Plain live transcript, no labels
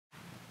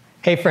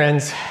Hey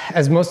friends,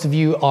 as most of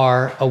you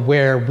are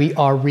aware, we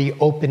are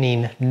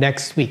reopening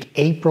next week,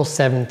 April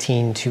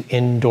 17, to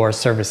indoor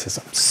services.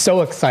 I'm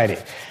so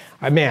excited.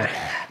 Man,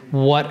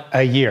 what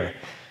a year.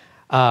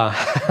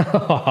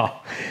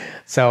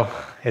 So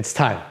it's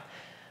time.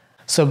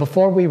 So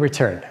before we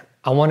return,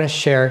 I want to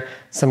share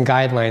some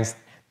guidelines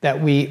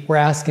that we were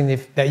asking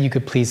that you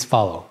could please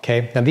follow,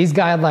 okay? Now these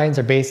guidelines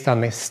are based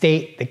on the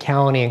state, the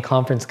county, and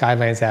conference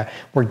guidelines that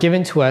were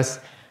given to us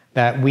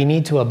that we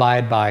need to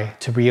abide by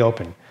to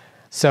reopen.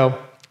 So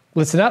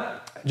listen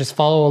up, just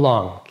follow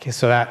along, okay,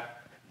 so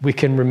that we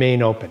can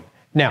remain open.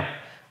 Now,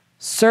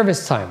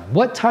 service time.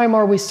 What time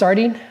are we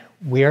starting?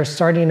 We are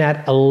starting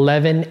at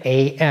 11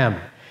 a.m.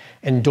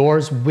 and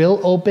doors will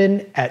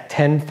open at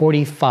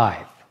 10:45,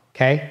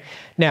 okay?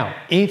 Now,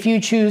 if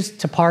you choose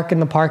to park in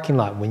the parking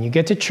lot when you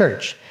get to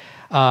church,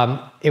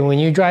 and when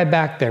you drive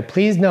back there,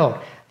 please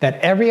note that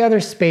every other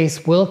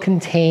space will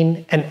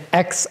contain an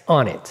X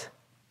on it.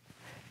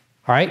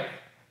 All right?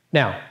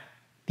 Now,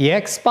 the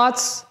X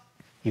spots,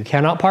 you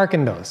cannot park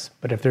in those.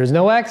 But if there's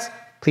no X,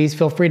 please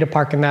feel free to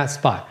park in that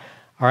spot.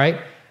 All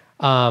right?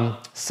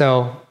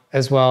 So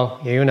as well,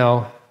 you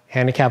know,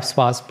 handicap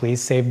spots,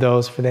 please save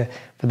those for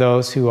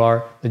those who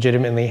are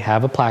legitimately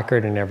have a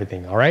placard and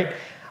everything. All right?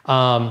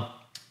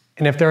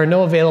 And if there are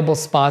no available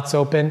spots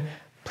open,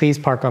 please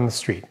park on the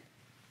street.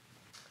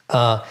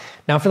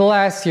 Now, for the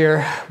last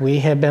year, we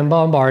have been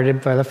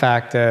bombarded by the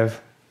fact of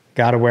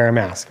gotta wear a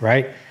mask,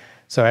 right?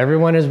 So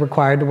everyone is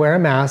required to wear a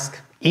mask,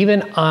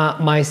 even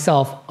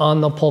myself on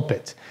the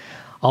pulpit.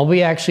 I'll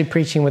be actually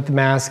preaching with the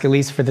mask, at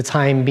least for the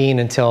time being,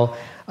 until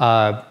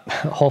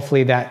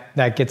hopefully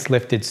that gets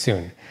lifted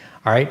soon.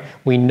 All right?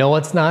 We know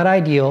it's not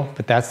ideal,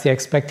 but that's the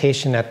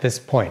expectation at this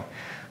point.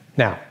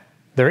 Now,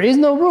 there is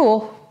no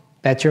rule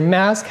that your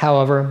mask,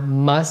 however,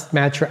 must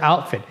match your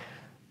outfit.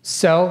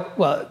 So,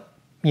 well,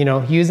 you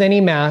know, use any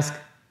mask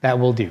that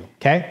will do,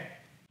 okay?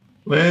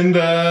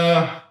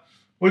 Linda,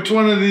 which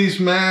one of these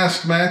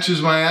masks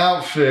matches my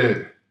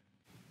outfit?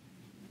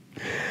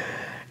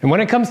 And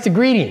when it comes to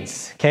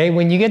greetings, okay,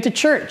 when you get to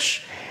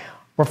church,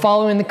 we're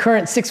following the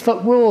current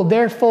 6-foot rule.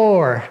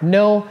 Therefore,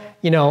 no,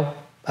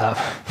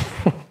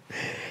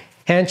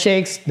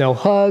 handshakes, no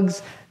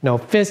hugs, no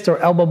fist or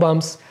elbow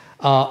bumps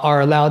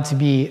are allowed to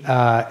be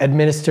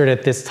administered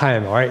at this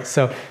time, all right?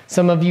 So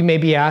some of you may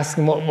be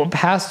asking, well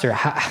Pastor,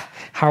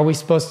 how are we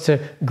supposed to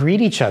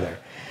greet each other?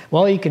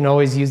 Well, you can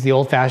always use the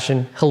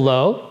old-fashioned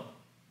hello.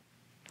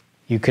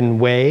 You can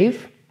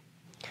wave.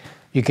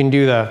 You can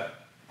do the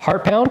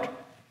heart pound.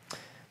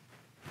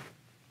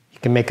 You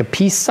can make a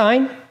peace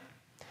sign.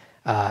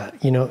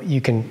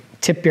 You can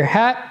tip your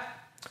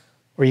hat,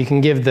 or you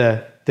can give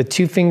the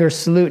two-finger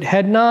salute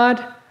head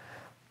nod,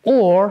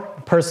 or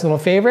a personal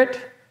favorite,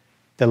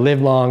 the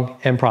live long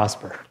and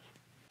prosper.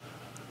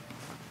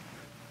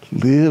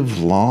 Live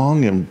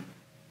long and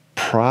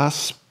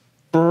prosper?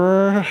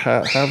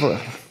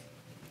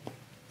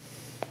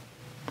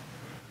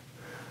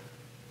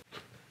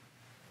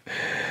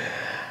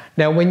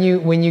 Now, when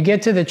you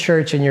get to the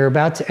church and you're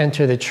about to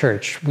enter the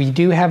church, we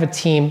do have a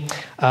team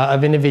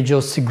of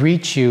individuals to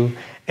greet you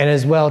and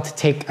as well to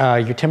take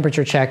your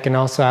temperature check and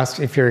also ask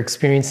if you're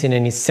experiencing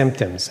any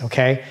symptoms,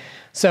 okay?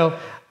 So,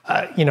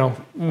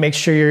 make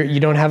sure you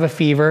don't have a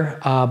fever,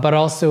 but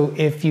also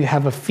if you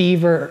have a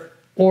fever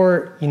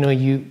or,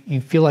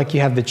 you feel like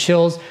you have the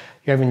chills,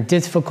 you're having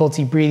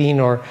difficulty breathing,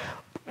 or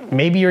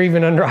maybe you're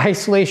even under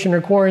isolation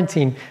or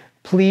quarantine,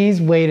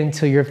 please wait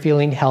until you're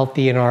feeling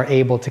healthy and are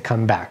able to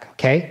come back,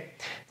 okay?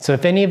 So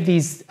if any of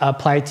these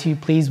apply to you,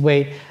 please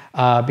wait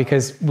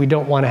because we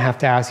don't want to have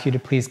to ask you to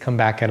please come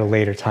back at a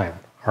later time,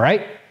 all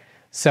right?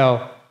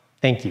 So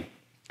thank you.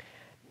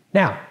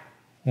 Now,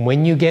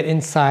 when you get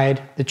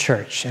inside the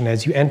church and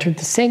as you enter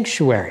the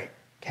sanctuary,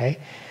 okay,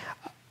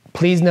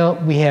 please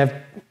note we have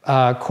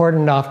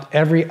cordoned off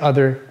every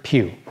other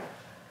pew.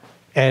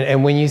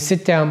 And when you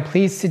sit down,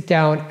 please sit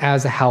down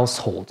as a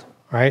household,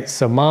 all right?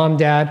 So mom,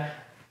 dad,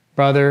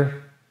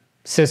 brother,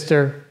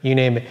 sister, you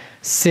name it,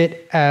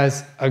 sit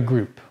as a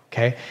group,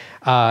 okay?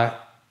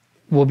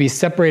 We'll be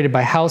separated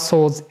by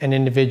households and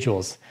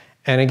individuals.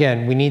 And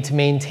again, we need to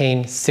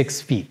maintain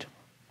 6 feet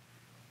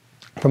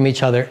from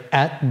each other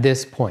at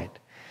this point.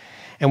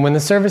 And when the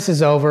service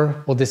is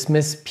over, we'll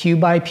dismiss pew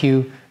by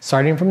pew,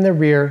 starting from the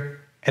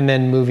rear and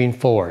then moving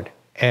forward.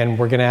 And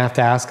we're gonna have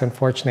to ask,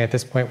 unfortunately, at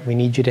this point, we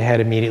need you to head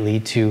immediately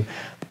to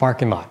the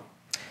parking lot.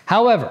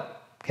 However,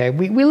 okay,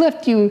 we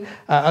left you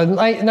a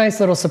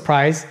nice little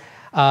surprise.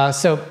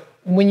 So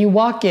when you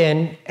walk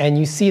in and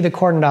you see the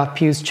cordoned off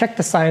pews, check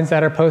the signs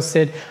that are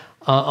posted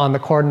on the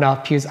cordoned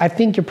off pews. I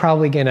think you're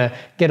probably gonna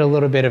get a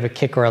little bit of a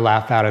kick or a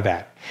laugh out of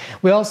that.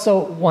 We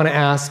also wanna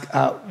ask,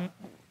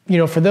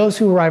 for those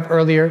who arrive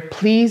earlier,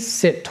 please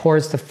sit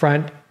towards the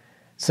front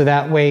so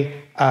that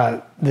way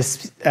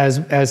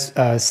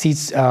as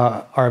seats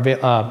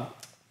are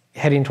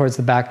heading towards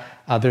the back,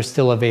 they're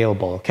still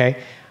available, okay?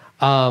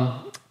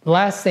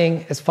 Last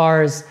thing, as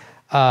far as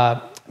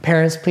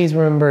Parents, please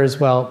remember as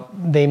well,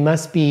 they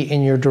must be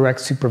in your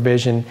direct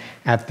supervision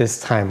at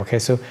this time, okay?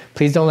 So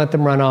please don't let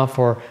them run off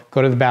or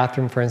go to the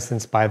bathroom, for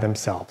instance, by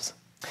themselves.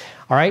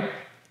 All right?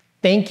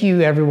 Thank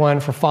you, everyone,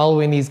 for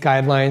following these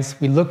guidelines.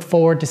 We look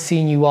forward to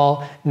seeing you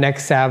all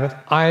next Sabbath.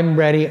 I'm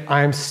ready,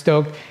 I'm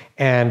stoked,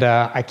 and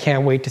I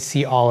can't wait to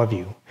see all of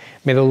you.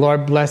 May the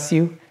Lord bless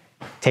you.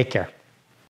 Take care.